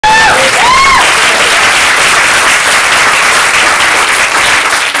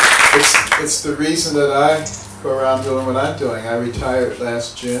It's the reason that I go around doing what I'm doing. I retired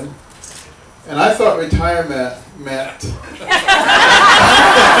last June, and I thought retirement meant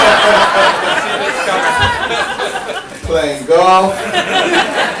playing golf.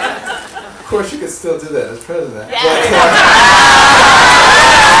 Of course, you could still do that as president. Yeah.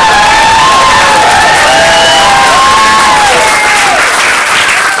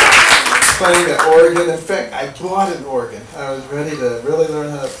 Playing the organ. In fact, I bought an organ. I was ready to really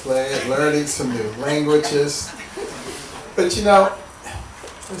learn how to play it, learning some new languages. But you know,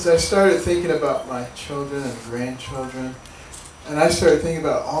 as I started thinking about my children and grandchildren, and I started thinking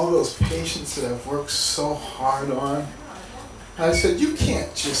about all those patients that I've worked so hard on, I said, you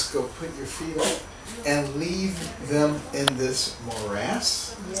can't just go put your feet up and leave them in this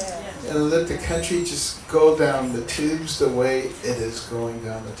morass and let the country just go down the tubes the way it is going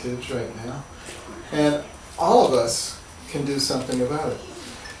down the tubes right now. And all of us can do something about it.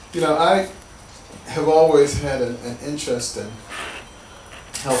 You know, I have always had an interest in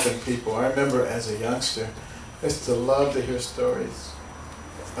helping people. I remember as a youngster, I used to love to hear stories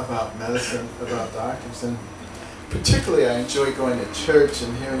about medicine, about doctors, and particularly I enjoy going to church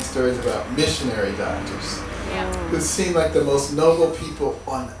and hearing stories about missionary doctors who seem like the most noble people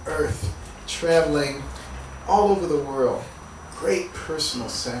on earth, traveling all over the world. Great personal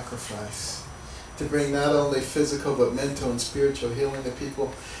sacrifice to bring not only physical but mental and spiritual healing to people.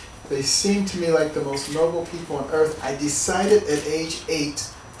 They seem to me like the most noble people on earth. I decided at age 8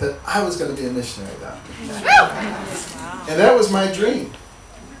 that I was going to be a missionary doctor. And that was my dream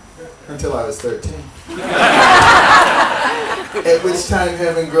until I was 13. At which time,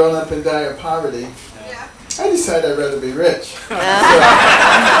 having grown up in dire poverty, I decided I'd rather be rich. So,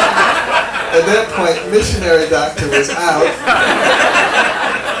 at that point, missionary doctor was out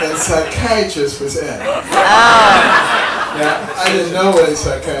and psychiatrist was in. Now, I didn't know any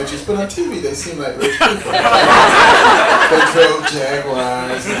psychiatrists, but on TV they seemed like rich people. They drove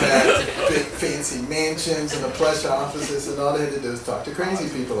Jaguars and had big fancy mansions and the plush offices, and all they had to do was talk to crazy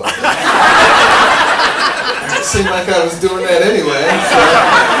people all day. It seemed like I was doing that anyway, so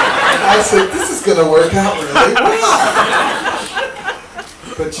I said, this is going to work out really well.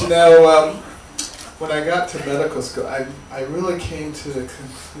 But you know, when I got to medical school, I really came to the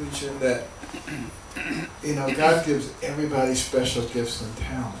conclusion that you know, God gives everybody special gifts and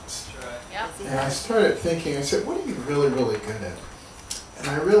talents. And I started thinking, I said, what are you really, really good at? And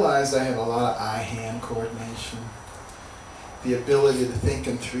I realized I have a lot of eye-hand coordination, the ability to think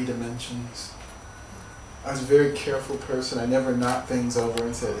in 3 dimensions. I was a very careful person. I never knocked things over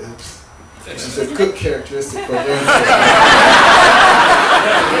and said, oops. Which is a good characteristic for a very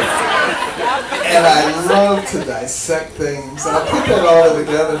And I love to dissect things. And I put that all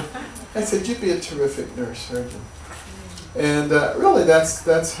together. I said, you'd be a terrific neurosurgeon. And really,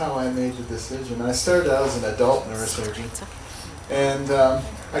 that's how I made the decision. I started out as an adult neurosurgeon. And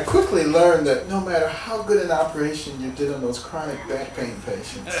I quickly learned that no matter how good an operation you did on those chronic back pain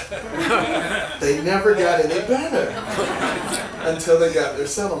patients, they never got any better until they got their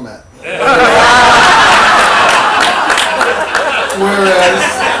settlement.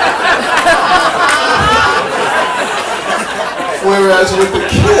 Whereas with the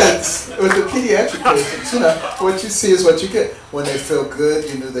kids, with the pediatric patients, you know, what you see is what you get. When they feel good,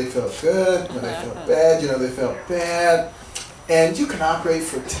 you knew they felt good. When they felt bad, you know they felt bad. And you can operate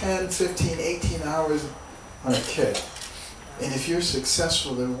for 10, 15, 18 hours on a kid. And if you're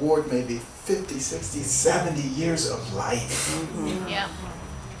successful, the reward may be 50, 60, 70 years of life. Mm-hmm. Yeah.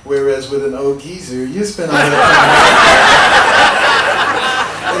 Whereas with an old geezer, you spend all that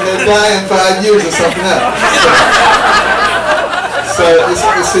time and then die in 5 years or something else. So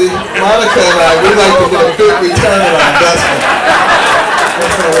you see, Monica and I, we like to get a big return on our investment.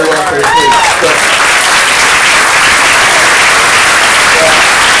 That's how we want our kids.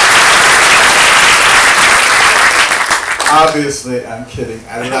 Obviously, I'm kidding.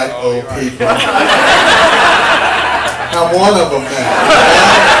 I like old people. I'm one of them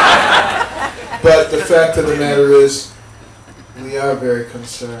now. But the fact of the matter is, we are very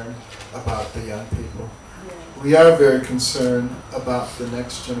concerned about the young people. We are very concerned about the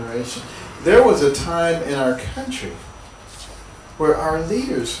next generation. There was a time in our country where our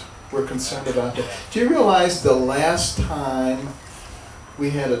leaders were concerned about that. Do you realize the last time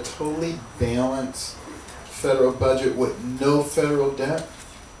we had a totally balanced federal budget with no federal debt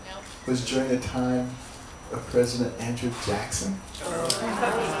was during the time of President Andrew Jackson?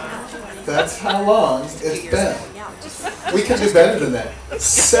 That's how long it's been. We can do better than that.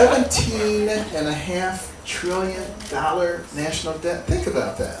 $17.5 trillion national debt. Think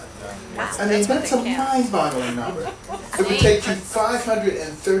about that. I mean, that's a mind-boggling number. It would take you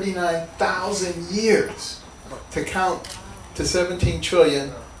 539,000 years to count to 17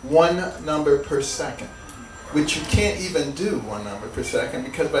 trillion, one number per second, which you can't even do one number per second,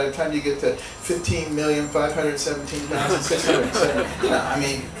 because by the time you get to 15,517,607, you know, I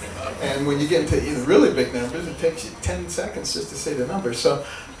mean, and when you get into even really big numbers, it takes you 10 seconds just to say the number. So,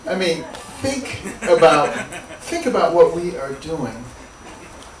 I mean, think about what we are doing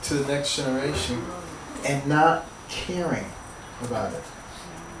to the next generation and not caring about it.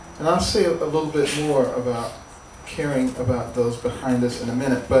 And I'll say a little bit more about caring about those behind us in a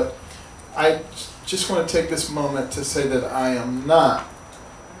minute, but I just want to take this moment to say that I am not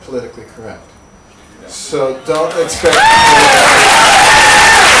politically correct. So don't expect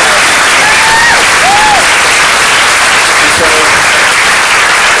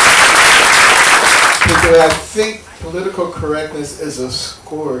because I think political correctness is a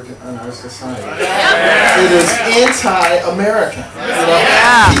scourge on our society. It is anti-American. You know?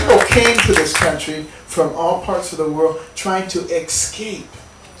 People came to this country from all parts of the world trying to escape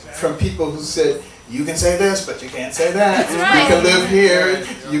from people who said, you can say this, but you can't say that. You can live here.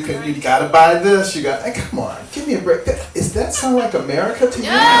 You gotta buy this. You got. Hey, come on, give me a break. Does that sound like America to you?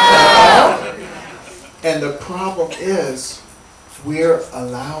 And the problem is, we're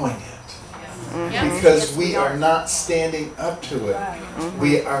allowing it because we are not standing up to it.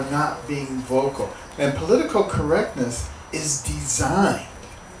 We are not being vocal. And political correctness is designed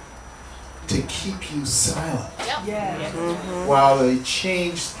to keep you silent while they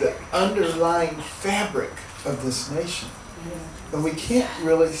change the underlying fabric of this nation. And we can't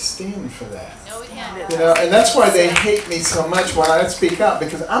really stand for that. No, we can't. You know, and that's why they hate me so much when I speak out,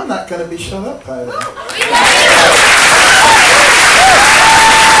 because I'm not going to be shut up by them.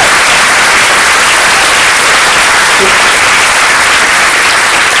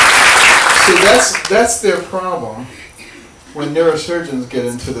 See, that's their problem when neurosurgeons get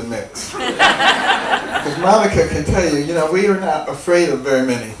into the mix. Because Monica can tell you, you know, we are not afraid of very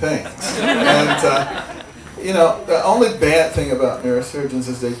many things. And, you know, the only bad thing about neurosurgeons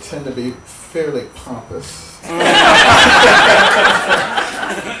is they tend to be fairly pompous.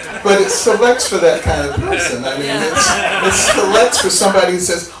 But it selects for that kind of person. I mean, it selects for somebody who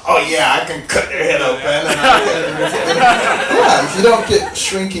says, oh yeah, I can cut their head open. And yeah, you don't get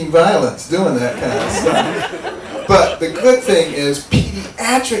shrinking violence doing that kind of stuff. But the good thing is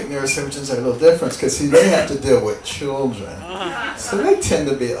pediatric neurosurgeons are a little different, because see, they have to deal with children. So they tend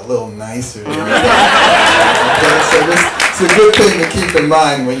to be a little nicer. Okay? So it's a good thing to keep in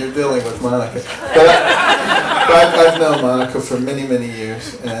mind when you're dealing with Monica. But I've known Monica for many, many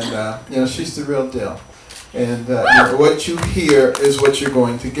years, and you know, she's the real deal. And you know, what you hear is what you're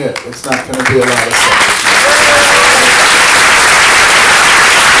going to get. It's not going to be a lot of stuff.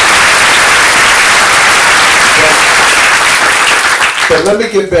 But let me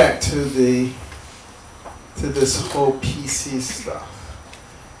get back to this whole PC stuff.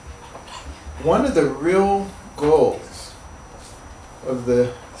 One of the real goals of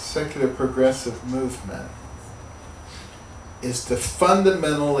the secular progressive movement is to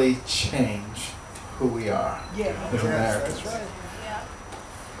fundamentally change who we are as Americans. Yeah.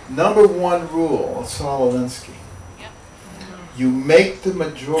 Number one rule of Saul Alinsky: you make the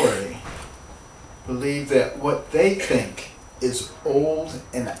majority believe that what they think is old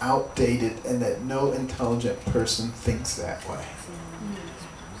and outdated, and that no intelligent person thinks that way.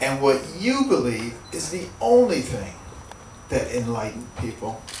 And what you believe is the only thing that enlightened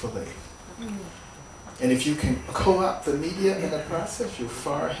people believe. And if you can co-opt the media in the process, you're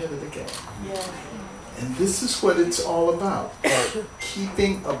far ahead of the game. And this is what it's all about.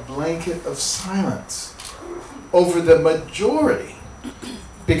 Keeping a blanket of silence over the majority.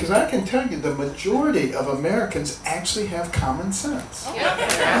 Because I can tell you, the majority of Americans actually have common sense. They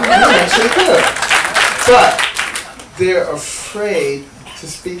actually do. But they're afraid to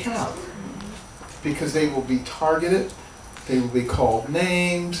speak out, because they will be targeted, they will be called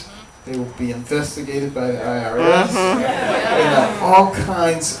names, they will be investigated by the IRS, and all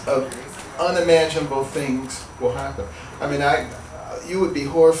kinds of unimaginable things will happen. I mean, you would be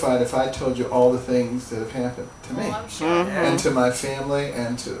horrified if I told you all the things that have happened to me, and to my family,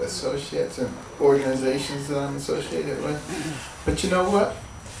 and to associates and organizations that I'm associated with. But you know what?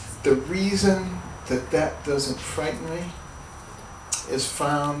 The reason that doesn't frighten me is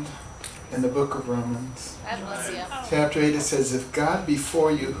found in the book of Romans. Chapter 8, it says, if God be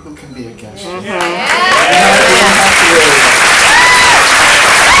for you, who can be against you?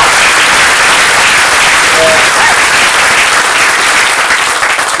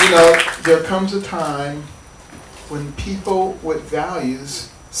 You know, there comes a time when people with values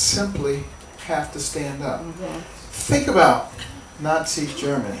simply have to stand up. Think about Nazi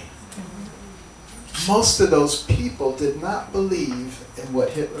Germany. Most of those people did not believe in what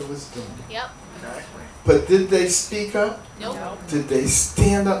Hitler was doing. Yep. But did they speak up? Nope. Did they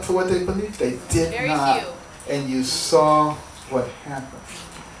stand up for what they believed? They did Very not. few. And you saw what happened.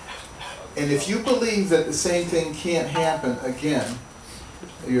 And if you believe that the same thing can't happen again,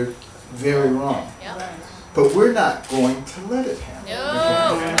 you're very wrong. Yep. But we're not going to let it happen.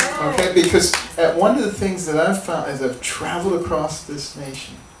 No. Okay? Because one of the things that I've found as I've traveled across this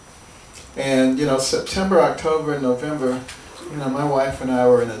nation, and September, October, and November, my wife and I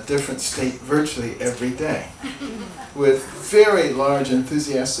were in a different state virtually every day, with very large,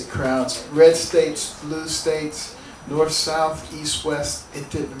 enthusiastic crowds. Red states, blue states, north, south, east, west, it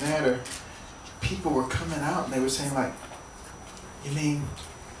didn't matter. People were coming out and they were saying, like, you mean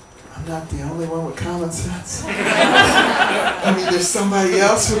I'm not the only one with common sense? I mean, there's somebody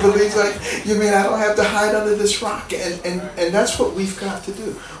else who believes like, you mean I don't have to hide under this rock? And that's what we've got to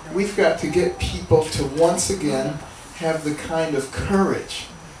do. We've got to get people to once again have the kind of courage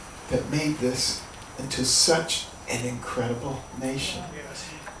that made this into such an incredible nation.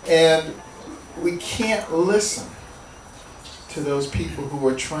 And we can't listen to those people who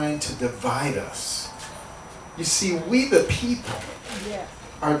are trying to divide us. You see, we the people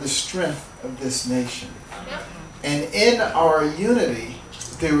are the strength of this nation. And in our unity,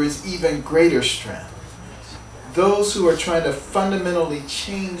 there is even greater strength. Those who are trying to fundamentally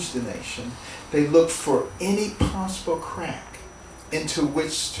change the nation, they look for any possible crack into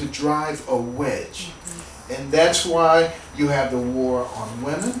which to drive a wedge. And that's why you have the war on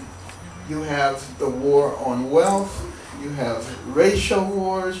women, you have the war on wealth, you have racial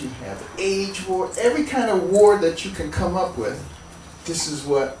wars, you have age war, every kind of war that you can come up with. This is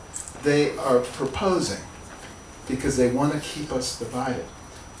what they are proposing because they want to keep us divided.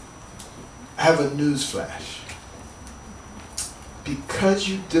 I have a news flash. Because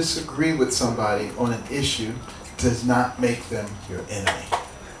you disagree with somebody on an issue does not make them your enemy.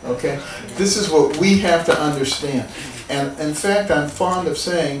 Okay? This is what we have to understand. And in fact, I'm fond of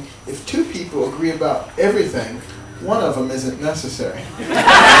saying, if two people agree about everything, one of them isn't necessary. And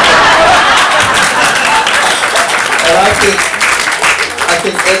I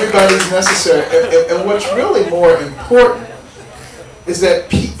think everybody's necessary. And what's really more important is that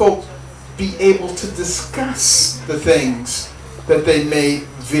people be able to discuss the things that they may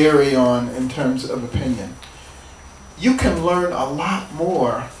vary on in terms of opinion. You can learn a lot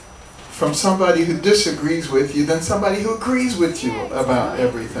more from somebody who disagrees with you than somebody who agrees with you about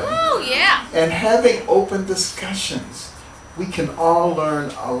everything. Oh, yeah. And having open discussions, we can all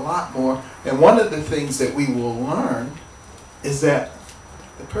learn a lot more. And one of the things that we will learn is that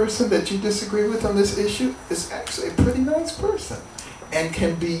the person that you disagree with on this issue is actually a pretty nice person and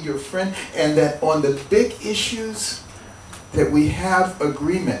can be your friend. And that on the big issues, that we have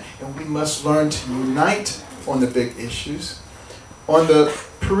agreement, and we must learn to unite on the big issues. On the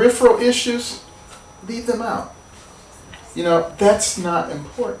peripheral issues, leave them out. That's not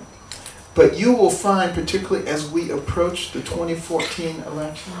important. But you will find, particularly as we approach the 2014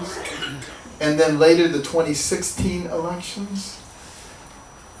 elections, and then later the 2016 elections,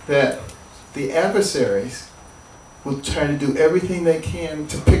 that the adversaries will try to do everything they can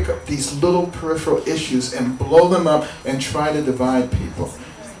to pick up these little peripheral issues and blow them up and try to divide people.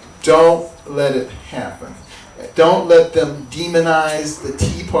 Don't let it happen. Don't let them demonize the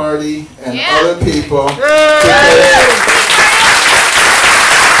Tea Party and other people.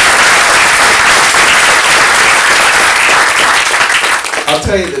 I'll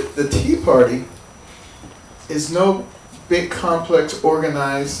tell you that the Tea Party is no big, complex,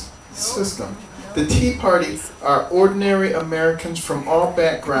 organized system. The Tea Party are ordinary Americans from all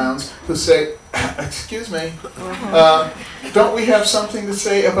backgrounds who say, excuse me, don't we have something to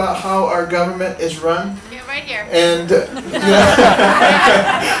say about how our government is run? Yeah, right here. And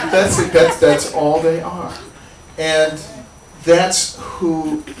that's it. That's all they are. And that's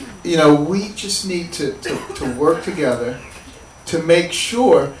who, we just need to work together to make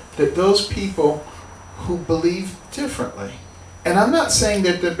sure that those people who believe differently, and I'm not saying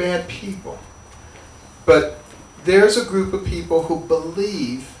that they're bad people, but there's a group of people who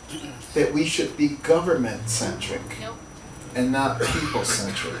believe that we should be government-centric and not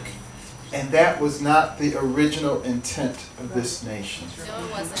people-centric. And that was not the original intent of this nation. No,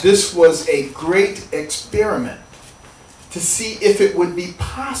 it wasn't. This was a great experiment to see if it would be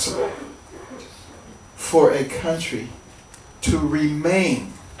possible for a country to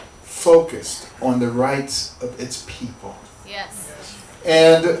remain focused on the rights of its people. Yes.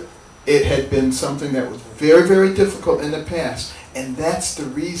 And it had been something that was very, very difficult in the past. And that's the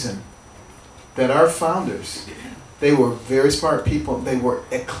reason that our founders, they were very smart people. They were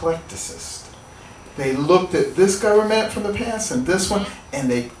eclecticists. They looked at this government from the past and this one, and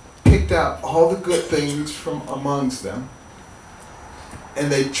they picked out all the good things from amongst them.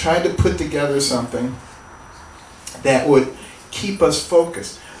 And they tried to put together something that would keep us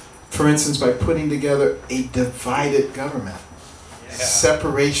focused. For instance, by putting together a divided government,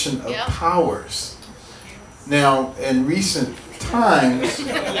 separation of powers. Now, in recent times, a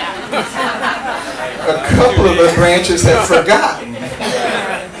couple of the branches have forgotten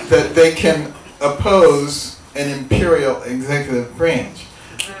that they can oppose an imperial executive branch.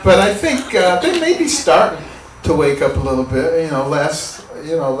 But I think they may be starting to wake up a little bit. Last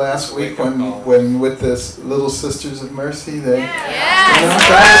week when with this Little Sisters of Mercy, they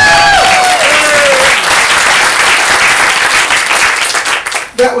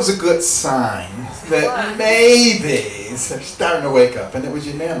that was a good sign that maybe they're starting to wake up, and it was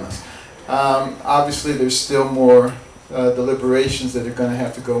unanimous. Obviously, there's still more deliberations that are going to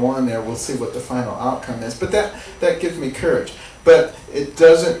have to go on there. We'll see what the final outcome is, but that gives me courage. But it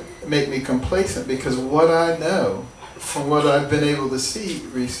doesn't make me complacent, because what I know from what I've been able to see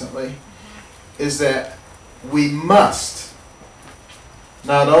recently is that we must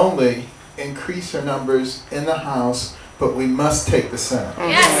not only increase our numbers in the House, but we must take the Senate.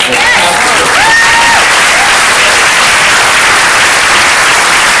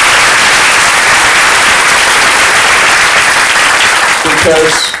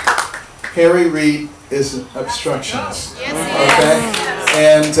 Because Harry Reid is an obstructionist. Okay?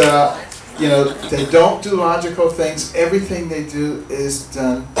 And they don't do logical things. Everything they do is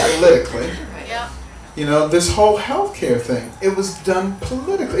done politically. This whole healthcare thing, it was done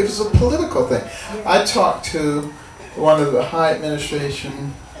politically. It was a political thing. I talked to one of the high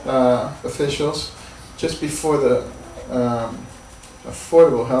administration officials just before the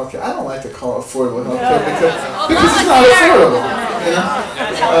affordable healthcare. I don't like to call it affordable healthcare because it's not affordable.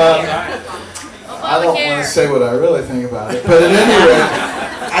 I don't want to say what I really think about it, but at any rate,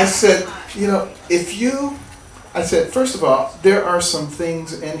 I said, first of all, there are some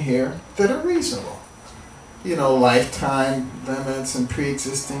things in here that are reasonable. Lifetime limits and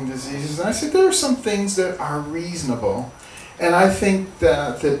pre-existing diseases. And I said, there are some things that are reasonable. And I think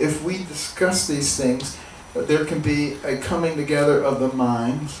that if we discuss these things, there can be a coming together of the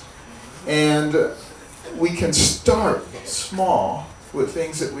minds. And we can start small with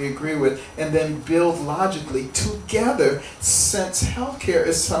things that we agree with and then build logically together, since healthcare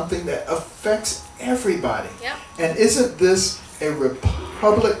is something that affects everybody. And isn't this a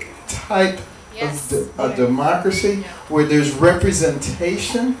republic type of a democracy where there's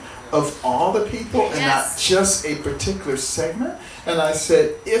representation of all the people and not just a particular segment? And I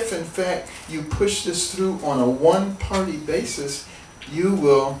said, if in fact you push this through on a one-party basis, you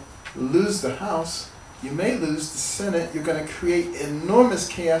will lose the House, you may lose the Senate, you're going to create enormous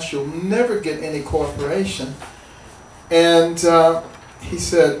chaos, you'll never get any cooperation. And he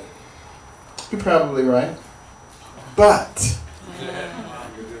said, you're probably right, but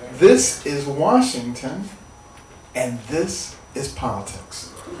this is Washington, and this is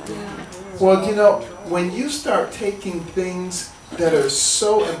politics. Well, when you start taking things that are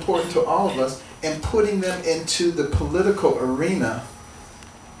so important to all of us and putting them into the political arena,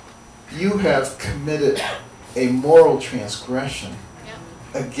 you have committed a moral transgression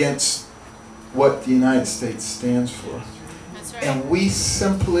against what the United States stands for. That's right. And we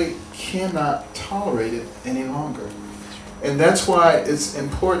simply cannot tolerate it any longer. And that's why it's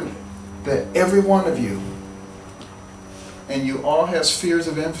important that every one of you, and you all have spheres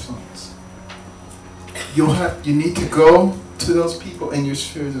of influence, you need to go to those people in your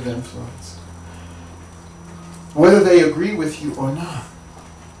spheres of influence, whether they agree with you or not.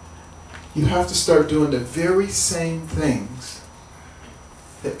 You have to start doing the very same things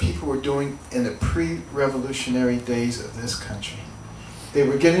that people were doing in the pre-revolutionary days of this country. They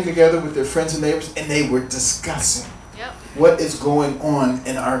were getting together with their friends and neighbors, and they were discussing what is going on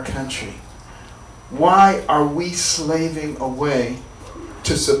in our country. Why are we slaving away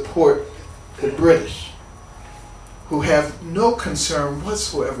to support the British, who have no concern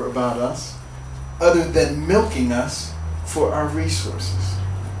whatsoever about us other than milking us for our resources?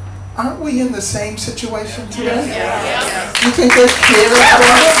 Aren't we in the same situation today? You think they care about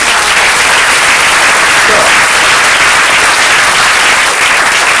us?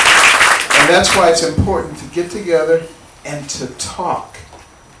 And that's why it's important to get together and to talk.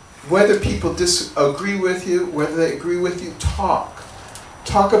 Whether people disagree with you, whether they agree with you, talk.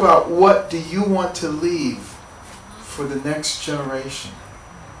 Talk about what do you want to leave for the next generation.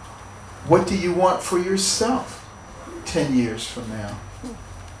 What do you want for yourself? 10 years from now,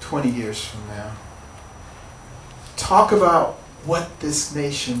 20 years from now. Talk about what this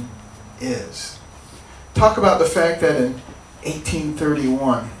nation is. Talk about the fact that in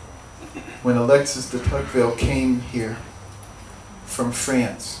 1831, when Alexis de Tocqueville came here from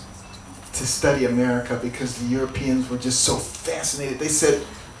France to study America because the Europeans were just so fascinated. They said,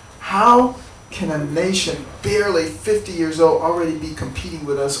 how can a nation barely 50 years old already be competing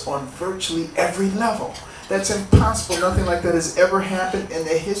with us on virtually every level? That's impossible. Nothing like that has ever happened in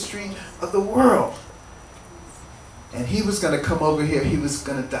the history of the world. And he was going to come over here. He was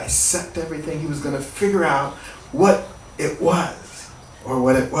going to dissect everything. He was going to figure out what it was or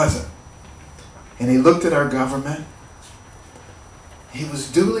what it wasn't. And he looked at our government. He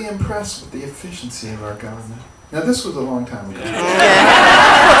was duly impressed with the efficiency of our government. Now, this was a long time ago.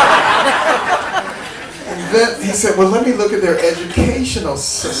 And then he said, well, let me look at their educational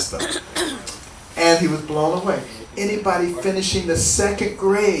system. And he was blown away. Anybody finishing the 2nd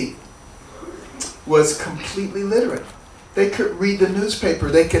grade was completely literate. They could read the newspaper.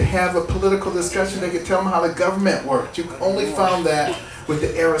 They could have a political discussion. They could tell them how the government worked. You only found that with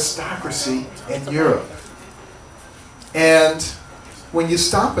the aristocracy in Europe. And when you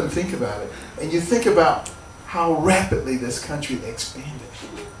stop and think about it, and you think about how rapidly this country expanded,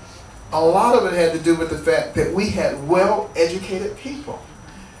 a lot of it had to do with the fact that we had well-educated people.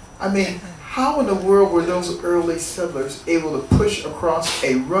 I mean, how in the world were those early settlers able to push across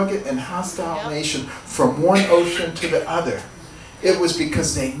a rugged and hostile nation from one ocean to the other? It was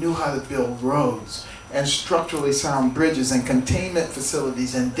because they knew how to build roads and structurally sound bridges and containment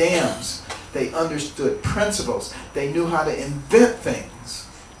facilities and dams. They understood principles. They knew how to invent things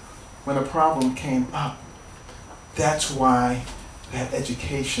when a problem came up. That's why that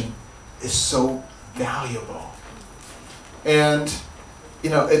education is so valuable. And, you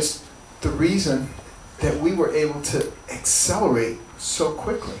know, it's the reason that we were able to accelerate so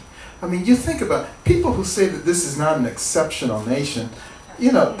quickly. I mean, you think about people who say that this is not an exceptional nation,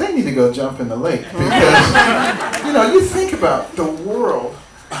 you know, they need to go jump in the lake. Because, you know, you think about the world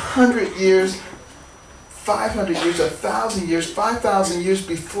 100 years, 500 years, 1,000 years, 5,000 years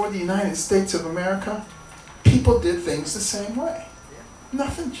before the United States of America, people did things the same way.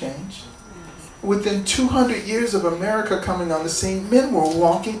 Nothing changed. Within 200 years of America coming on the scene, men were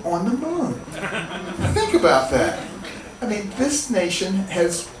walking on the moon. Think about that. I mean, this nation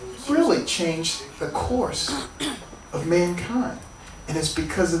has really changed the course of mankind. And it's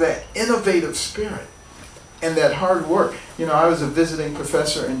because of that innovative spirit and that hard work. You know, I was a visiting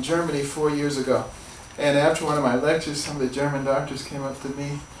professor in Germany 4 years ago. And after one of my lectures, some of the German doctors came up to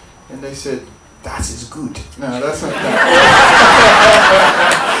me and they said, "Das ist gut." No, that's not that.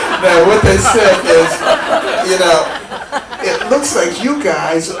 No, what they said is, you know, it looks like you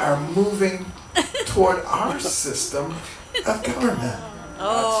guys are moving toward our system of government.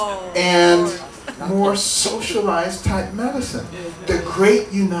 Oh. And more socialized type medicine. The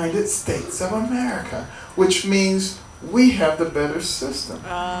great United States of America, which means we have the better system.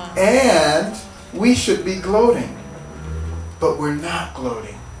 And we should be gloating. But we're not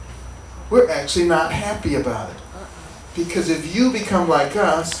gloating. We're actually not happy about it. Because if you become like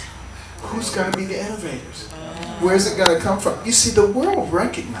us, who's going to be the innovators? Where's it going to come from? You see, the world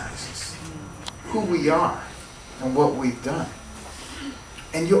recognizes who we are and what we've done.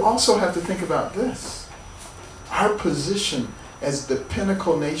 And you also have to think about this. Our position as the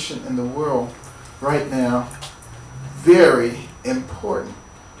pinnacle nation in the world right now, very important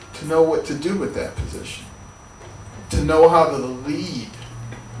to know what to do with that position. To know how to lead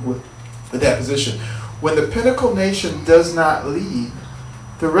with that position. When the pinnacle nation does not lead,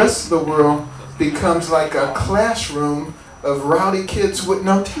 the rest of the world becomes like a classroom of rowdy kids with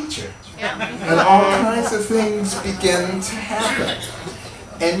no teacher. And all kinds of things begin to happen.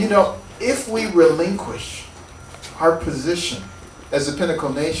 And you know, if we relinquish our position as a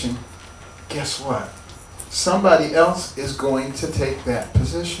pinnacle nation, guess what? Somebody else is going to take that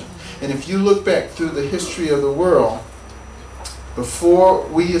position. And if you look back through the history of the world, before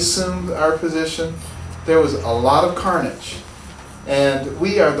we assumed our position, there was a lot of carnage. And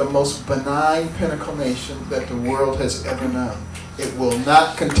we are the most benign pinnacle nation that the world has ever known. It will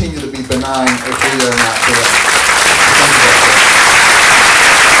not continue to be benign if we are not correct.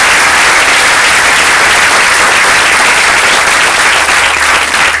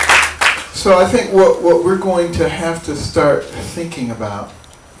 So I think what we're going to have to start thinking about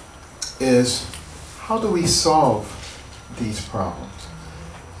is how do we solve these problems?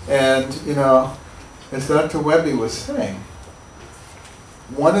 And, you know, as Dr. Wehby was saying,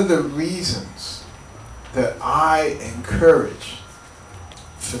 one of the reasons that I encourage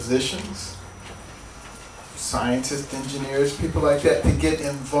physicians, scientists, engineers, people like that, to get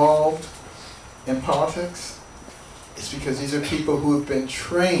involved in politics, is because these are people who have been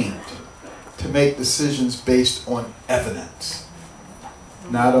trained to make decisions based on evidence,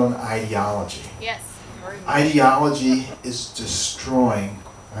 not on ideology. Yes. Ideology is destroying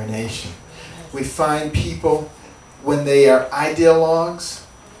our nation. We find people, when they are ideologues,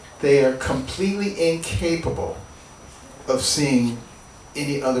 they are completely incapable of seeing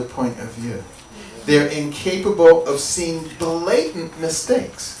any other point of view. They're incapable of seeing blatant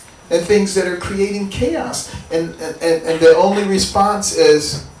mistakes and things that are creating chaos. And the only response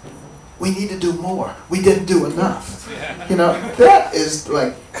is, we need to do more. We didn't do enough. You know, that is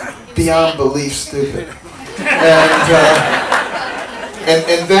like beyond belief stupid.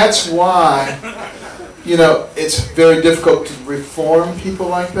 And that's why, you know, it's very difficult to reform people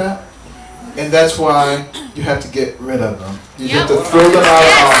like that. And that's why you have to get rid of them. You have to throw them out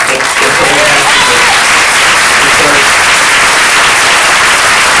of office. That's all you have to do.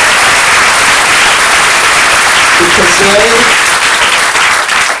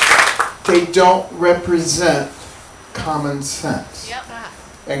 Because they don't represent common sense. Yep.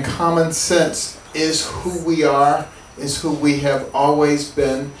 And common sense is who we are, is who we have always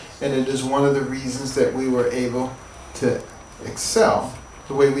been, and it is one of the reasons that we were able to excel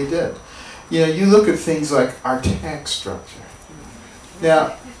the way we did. You know, you look at things like our tax structure.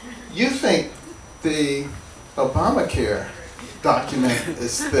 Now, you think the Obamacare document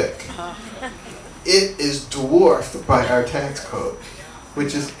is thick. It is dwarfed by our tax code,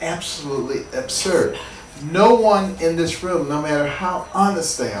 which is absolutely absurd. No one in this room, no matter how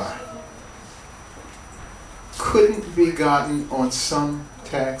honest they are, couldn't be gotten on some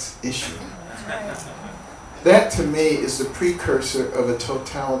tax issue. That, to me, is the precursor of a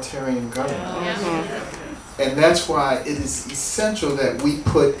totalitarian government. And that's why it is essential that we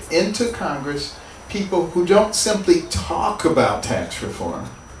put into Congress people who don't simply talk about tax reform,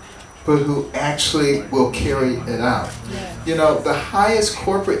 but who actually will carry it out. You know, the highest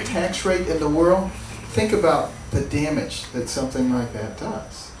corporate tax rate in the world, think about the damage that something like that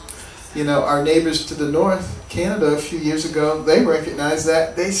does. You know, our neighbors to the north, Canada, a few years ago, they recognized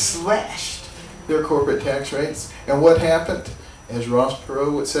that. They slashed their corporate tax rates. And what happened? As Ross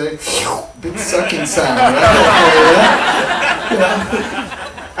Perot would say, big sucking sound, right? You know?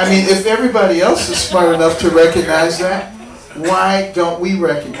 I mean, if everybody else is smart enough to recognize that, why don't we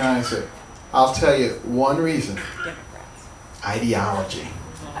recognize it? I'll tell you one reason. Ideology.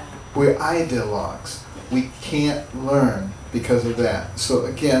 We're ideologues. We can't learn because of that. So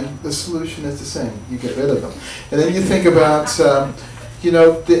again, the solution is the same. You get rid of them. And then you think about, you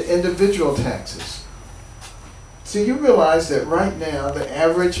know, the individual taxes. So you realize that right now, the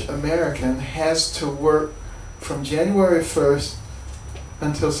average American has to work from January 1st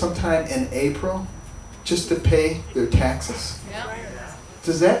until sometime in April just to pay their taxes.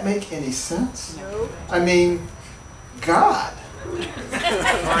 Does that make any sense? No. I mean, God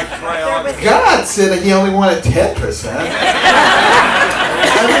said that he only wanted 10%.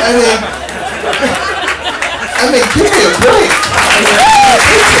 I mean, give me a break.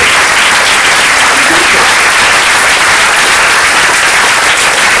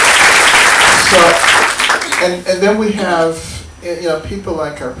 So, and then we have, you know, people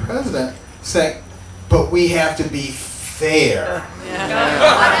like our president saying, but we have to be fair.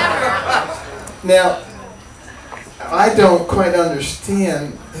 Now, I don't quite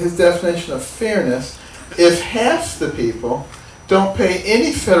understand his definition of fairness if half the people don't pay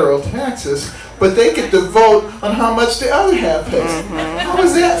any federal taxes, but they get to vote on how much the other half pays. How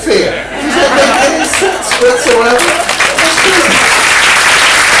is that fair? Does that make any sense whatsoever?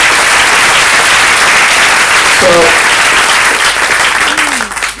 So,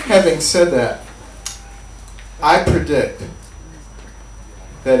 having said that, I predict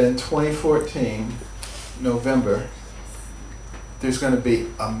that in 2014, November, there's going to be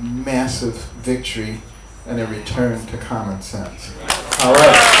a massive victory and a return to common sense.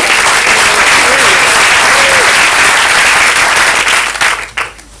 However,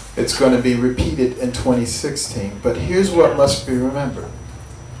 it's going to be repeated in 2016. But here's what must be remembered.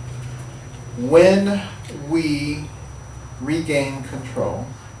 When we regain control,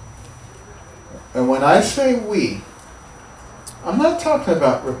 and when I say we, I'm not talking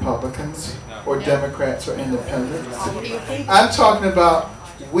about Republicans or Democrats or independents. I'm talking about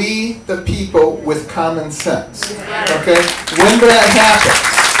we, the people with common sense. Okay? When that happens,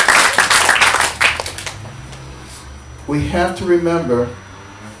 we have to remember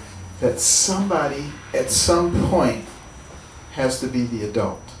that somebody at some point has to be the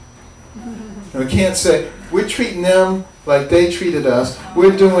adult. And we can't say, we're treating them like they treated us.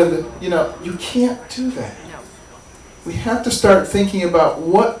 We're doing the, you know, you can't do that. we have to start thinking about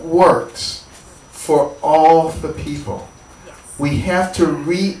what works for all the people. We have to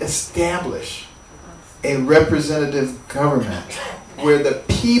reestablish a representative government where the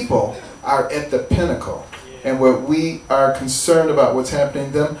people are at the pinnacle and where we are concerned about what's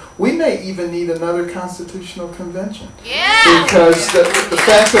happening to them. We may even need another constitutional convention. Yeah. Because the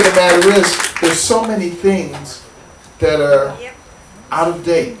fact of the matter is, there's so many things that are out of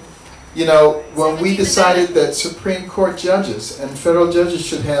date. You know, when we decided that Supreme Court judges and federal judges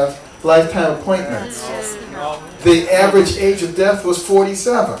should have lifetime appointments, the average age of death was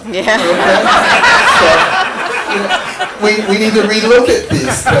 47. Yeah. Okay? So, you know, we need to relook at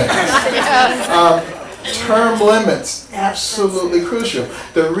these things. Term limits, absolutely crucial.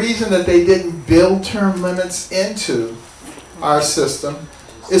 The reason that they didn't build term limits into our system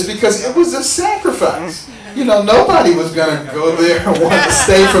is because it was a sacrifice. You know, nobody was going to go there and want to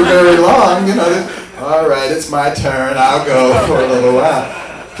stay for very long. You know, all right, it's my turn, I'll go for a little while.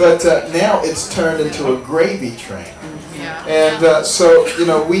 But now it's turned into a gravy train. And so, you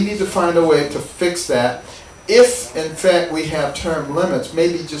know, we need to find a way to fix that. If, in fact, we have term limits,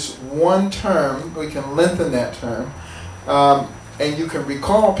 maybe just one term, we can lengthen that term, and you can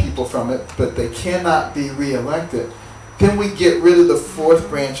recall people from it, but they cannot be reelected, then we get rid of the fourth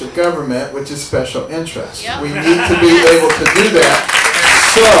branch of government, which is special interest. Yep. We need to be able to do that.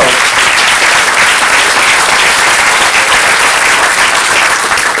 So,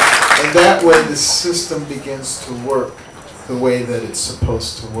 and that way the system begins to work the way that it's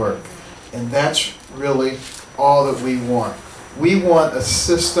supposed to work. And that's really all that we want. We want a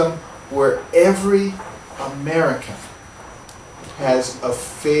system where every American has a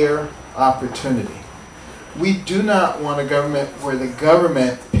fair opportunity. We do not want a government where the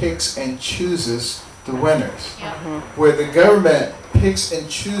government picks and chooses the winners, where the government picks and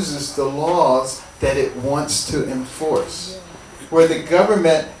chooses the laws that it wants to enforce, where the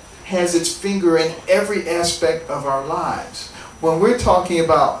government has its finger in every aspect of our lives. When we're talking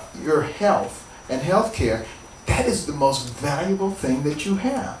about your health and health care, that is the most valuable thing that you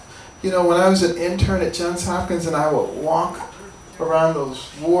have. You know, when I was an intern at Johns Hopkins and I would walk around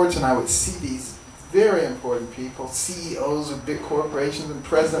those wards and I would see these very important people, CEOs of big corporations and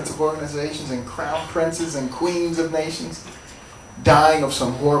presidents of organizations and crown princes and queens of nations dying of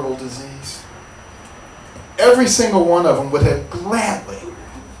some horrible disease. Every single one of them would have gladly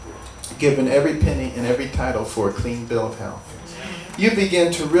given every penny and every title for a clean bill of health. You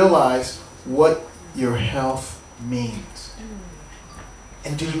begin to realize what your health means.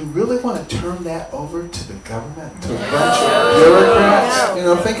 And do you really want to turn that over to the government, to a bunch of bureaucrats? You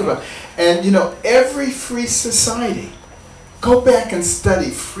know, think about it. And you know, every free society, go back and study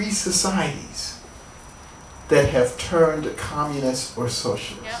free societies that have turned communist or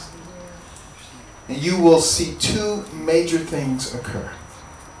socialist. And you will see two major things occur.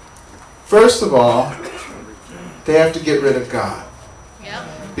 First of all, they have to get rid of God.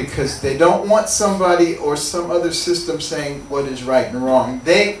 Because they don't want somebody or some other system saying what is right and wrong.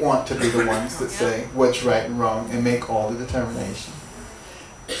 They want to be the ones that say what's right and wrong and make all the determination.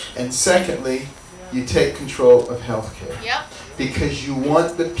 And secondly, you take control of healthcare. Because you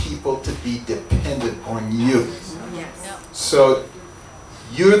want the people to be dependent on you. So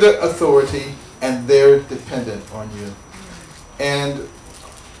you're the authority and they're dependent on you. And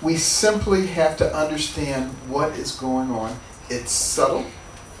we simply have to understand what is going on. It's subtle.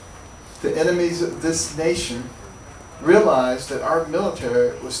 The enemies of this nation realized that our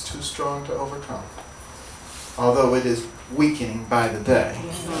military was too strong to overcome, although it is weakening by the day.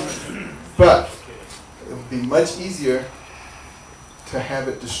 But it would be much easier to have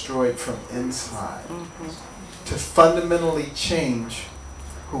it destroyed from inside, to fundamentally change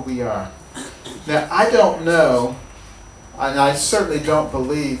who we are. Now, I don't know, and I certainly don't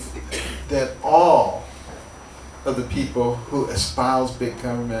believe that all of the people who espouse big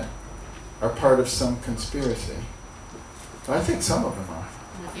government are part of some conspiracy. But I think some of them are.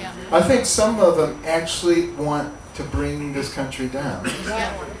 I think some of them actually want to bring this country down.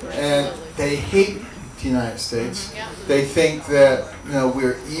 And they hate the United States. They think that, you know,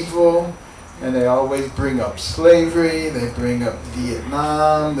 we're evil, and they always bring up slavery, they bring up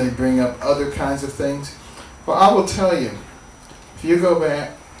Vietnam, they bring up other kinds of things. Well, I will tell you, if you go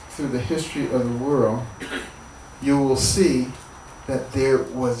back through the history of the world, you will see that there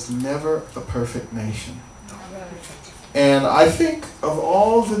was never a perfect nation. And I think of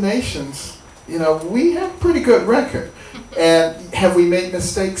all the nations, you know, we have a pretty good record. And have we made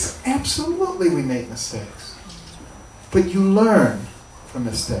mistakes? Absolutely we made mistakes. But you learn from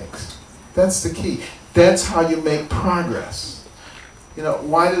mistakes. That's the key. That's how you make progress. You know,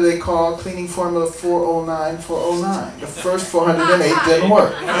 why do they call cleaning formula 409 409? The first 408 didn't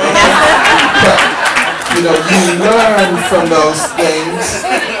work. But, you know, you learn from those things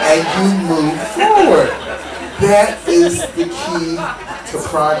and you move forward. That is the key to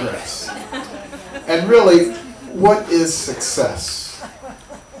progress. And really, what is success?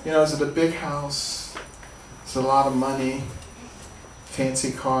 You know, is it a big house? Is it a lot of money?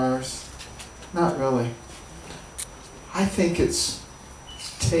 Fancy cars? Not really. I think it's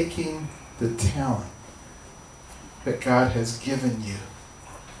taking the talent that God has given you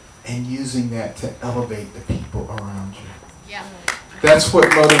and using that to elevate the people around you. Yeah. That's what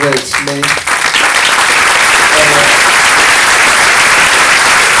motivates me.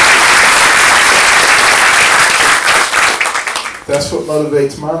 That's what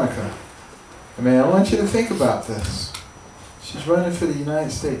motivates Monica. I mean, I want you to think about this. She's running for the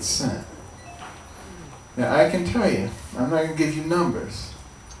United States Senate. Now, I can tell you, I'm not going to give you numbers,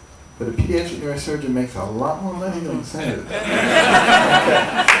 but a pediatric neurosurgeon makes a lot more money than a senator.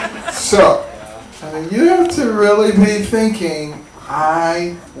 Okay. So, I mean, you have to really be thinking,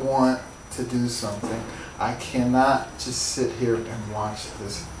 I want to do something. I cannot just sit here and watch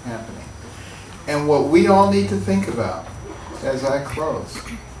this happening. And what we all need to think about, as I close,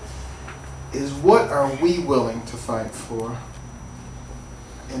 is what are we willing to fight for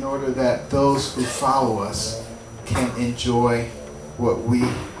in order that those who follow us can enjoy what we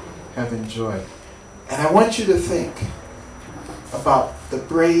have enjoyed. And I want you to think about the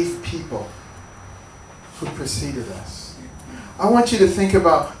brave people who preceded us. I want you to think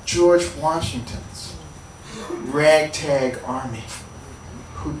about George Washington's ragtag army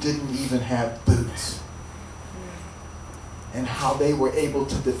who didn't even have boots, and how they were able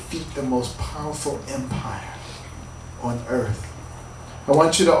to defeat the most powerful empire on earth. I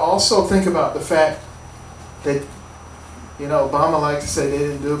want you to also think about the fact that, you know, Obama liked to say they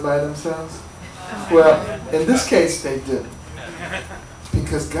didn't do it by themselves. Well, in this case, they didn't,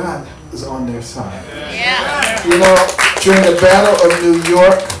 because God was on their side. Yeah. You know, during the Battle of New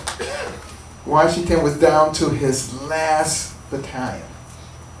York, Washington was down to his last battalion.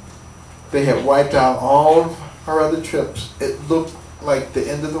 They had wiped out all of our other troops. It looked like the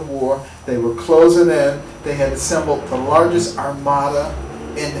end of the war. They were closing in. They had assembled the largest armada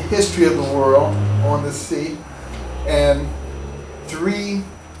in the history of the world on the sea, and 3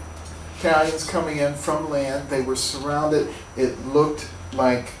 battalions coming in from land. They were surrounded. It looked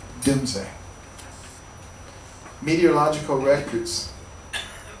like doomsday. Meteorological records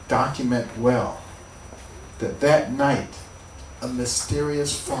document well that that night a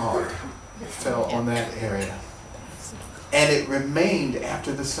mysterious fog fell on that area. And it remained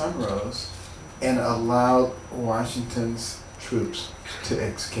after the sun rose and allowed Washington's troops to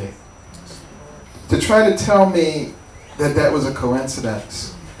escape. To try to tell me that that was a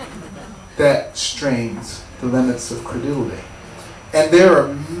coincidence, that strains the limits of credulity. And there are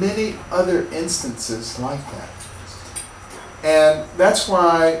many other instances like that. And that's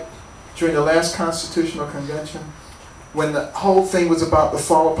why during the last Constitutional Convention, when the whole thing was about to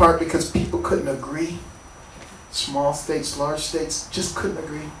fall apart because people couldn't agree, small states, large states just couldn't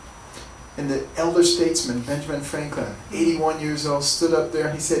agree. And the elder statesman, Benjamin Franklin, 81 years old, stood up there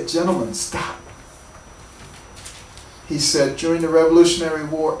and he said, "Gentlemen, stop." He said, during the Revolutionary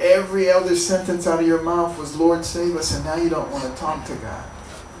War, every elder sentence out of your mouth was, "Lord, save us," and now you don't want to talk to God.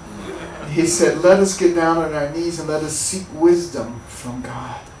 He said, let us get down on our knees and let us seek wisdom from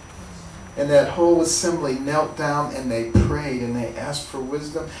God. And that whole assembly knelt down and they prayed and they asked for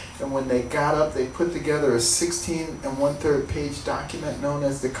wisdom. And when they got up, they put together a 16 1/3 page document known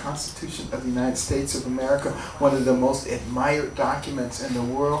as the Constitution of the United States of America, one of the most admired documents in the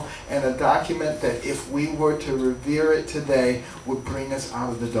world, and a document that if we were to revere it today would bring us out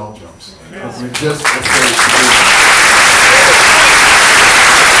of the doldrums. Because we're just afraid to do it.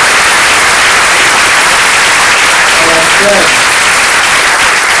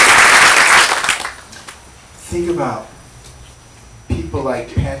 Think about people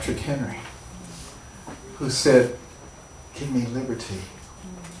like Patrick Henry, who said, "Give me liberty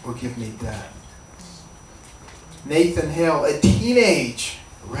or give me death." Nathan Hale, a teenage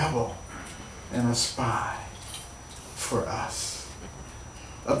rebel and a spy for us,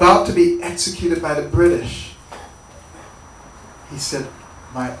 about to be executed by the British. He said,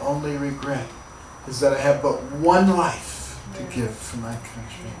 "My only regret is that I have but one life to give for my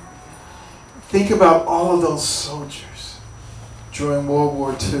country." Think about all of those soldiers during World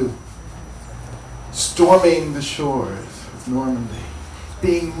War II, storming the shores of Normandy,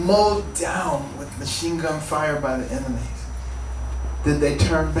 being mowed down with machine gun fire by the enemies. Did they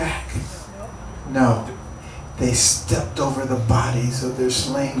turn back? No. they stepped over the bodies of their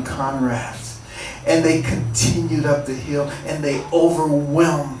slain comrades. And they continued up the hill and they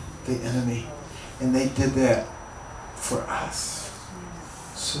overwhelmed the enemy. And they did that for us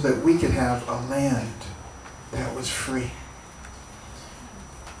so that we could have a land that was free.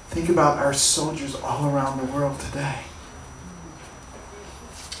 Think about our soldiers all around the world today.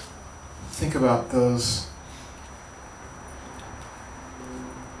 Think about those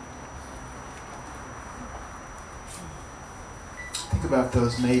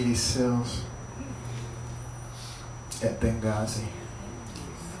Navy SEALs at Benghazi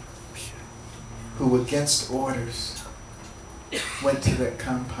who, against orders, went to that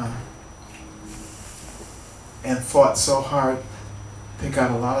compound and fought so hard they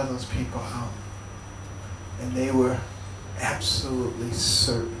got a lot of those people out. And they were absolutely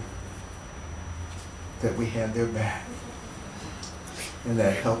certain that we had their back and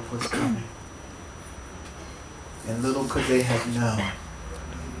that help was coming. And little could they have known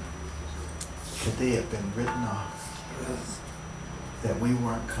that they had been written off, that we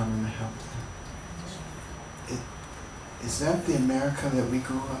weren't coming to help them. Is that the America that we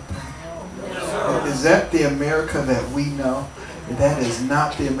grew up in? Is that the America that we know? That is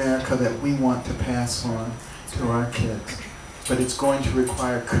not the America that we want to pass on to our kids. But it's going to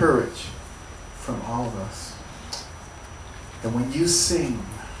require courage from all of us. And when you sing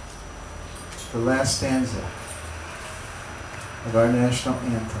the last stanza of our national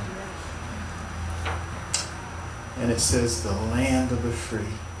anthem, and it says, the land of the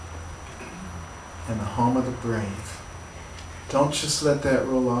free and the home of the brave, don't just let that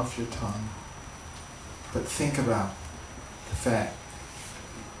roll off your tongue, but think about the fact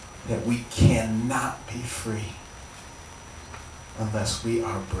that we cannot be free unless we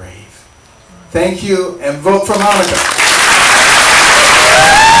are brave. Thank you, and vote for Monica.